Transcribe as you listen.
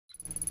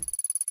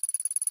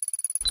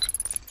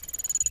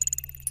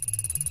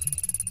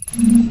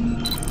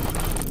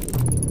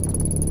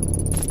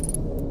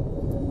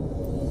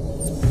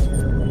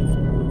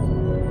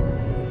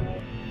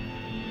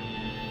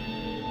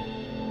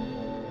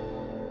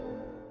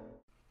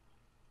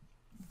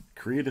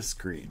Create a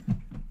screen.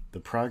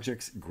 The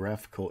project's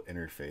graphical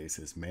interface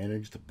is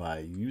managed by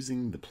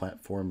using the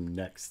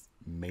Platform.NExT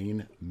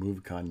main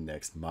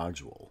Movicon.NExT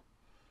module.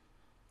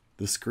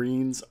 The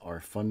screens are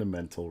a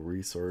fundamental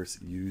resource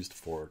used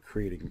for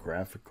creating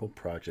graphical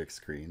project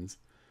screens.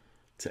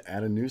 To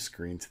add a new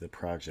screen to the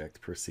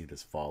project, proceed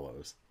as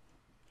follows.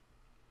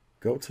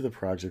 Go to the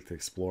Project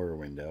Explorer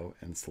window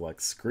and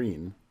select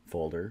Screen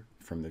folder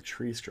from the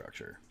tree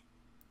structure.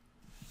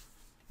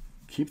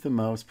 Keep the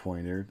mouse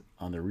pointer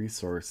on the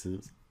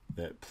resources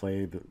that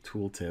play the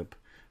tooltip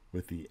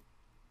with the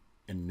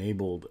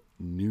enabled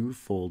New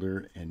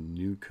Folder and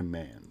New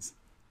Commands.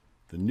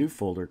 The New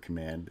Folder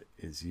command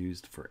is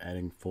used for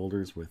adding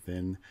folders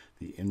within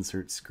the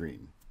insert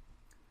screen.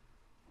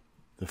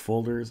 The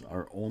folders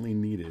are only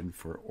needed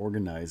for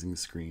organizing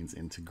screens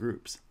into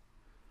groups.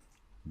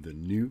 The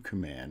New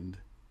command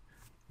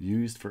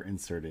used for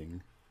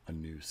inserting a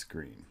new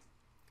screen.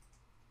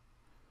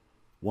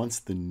 Once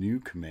the New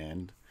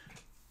command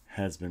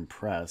has been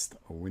pressed,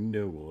 a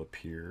window will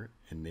appear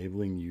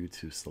enabling you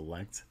to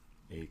select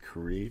a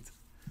Create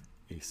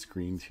a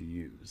Screen to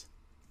Use.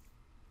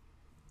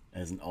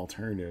 As an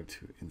alternative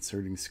to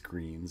inserting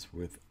screens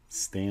with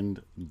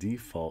stand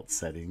default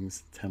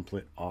settings,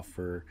 template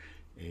offer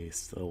a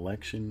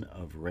selection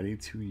of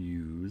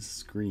ready-to-use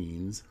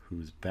screens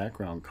whose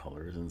background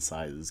colors and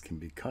sizes can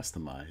be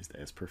customized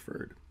as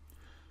preferred.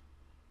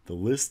 The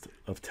list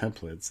of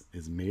templates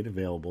is made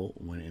available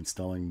when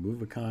installing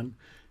Movicon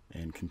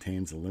and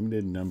contains a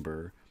limited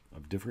number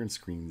of different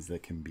screens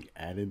that can be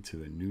added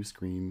to a new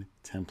screen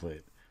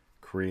template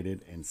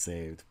created and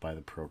saved by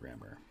the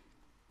programmer.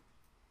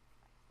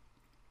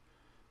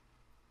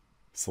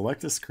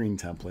 Select a screen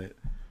template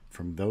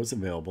from those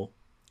available,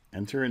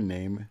 enter a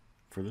name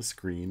for the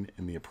screen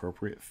in the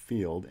appropriate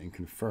field and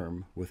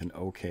confirm with an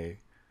OK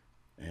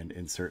and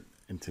insert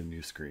into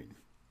new screen.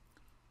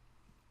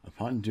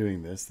 Upon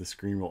doing this, the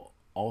screen will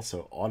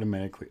also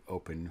automatically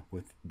open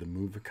with the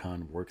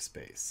Movicon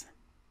workspace.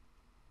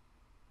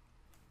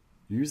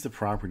 Use the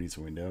Properties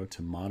window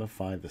to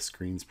modify the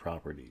screen's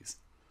properties.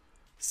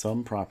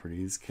 Some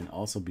properties can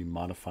also be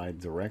modified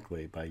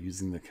directly by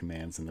using the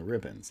commands in the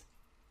ribbons.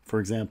 For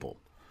example,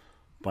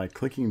 by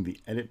clicking the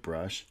Edit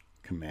Brush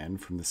command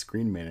from the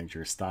Screen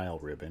Manager Style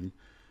ribbon,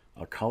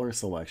 a color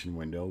selection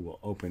window will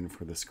open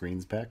for the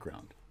screen's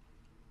background.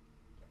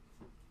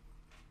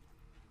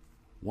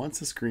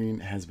 Once a screen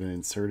has been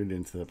inserted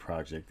into the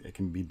project, it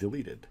can be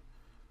deleted.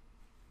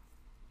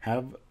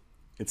 Have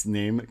its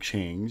name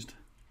changed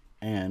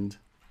and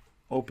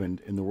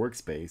opened in the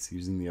workspace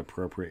using the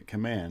appropriate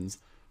commands,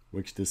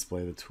 which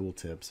display the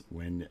tooltips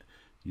when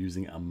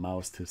using a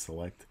mouse to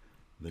select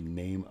the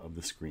name of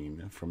the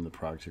screen from the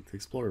Project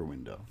Explorer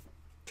window.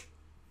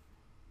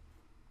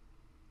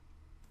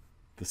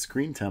 The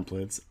screen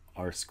templates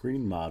are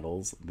screen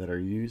models that are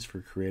used for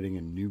creating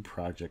a new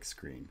project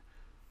screen.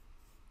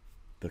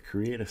 The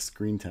Create a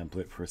Screen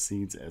template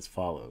proceeds as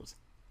follows.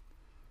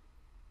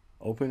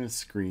 Open a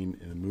screen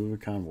in the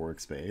Movicon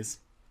workspace.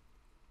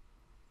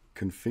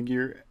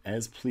 Configure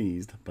as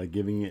pleased by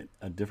giving it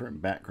a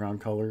different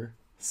background color,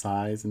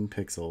 size in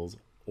pixels,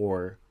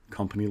 or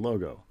company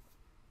logo.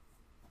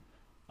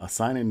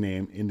 Assign a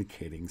name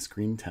indicating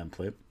screen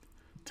template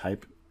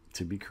type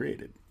to be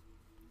created.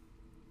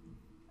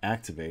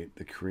 Activate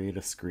the Create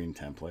a Screen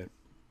template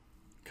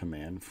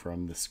command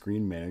from the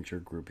Screen Manager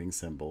grouping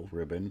symbol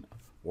ribbon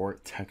or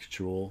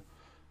textual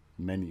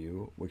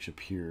menu, which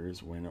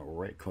appears when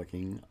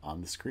right-clicking on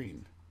the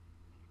screen.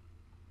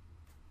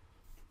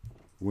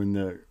 When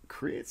the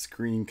Create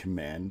Screen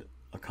command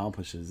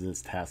accomplishes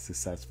its task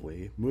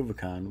successfully,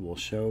 Movicon will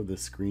show the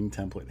screen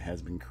template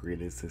has been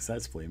created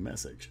successfully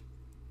message.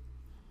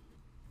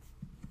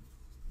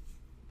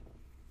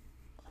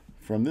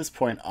 From this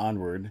point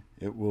onward,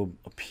 it will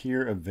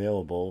appear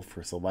available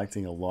for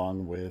selecting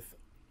along with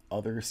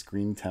other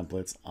screen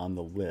templates on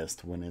the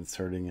list when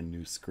inserting a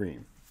new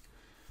screen.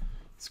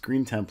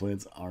 Screen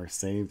templates are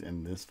saved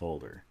in this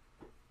folder.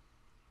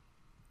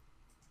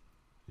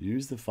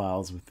 Use the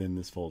files within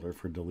this folder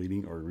for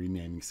deleting or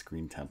renaming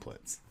screen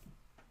templates.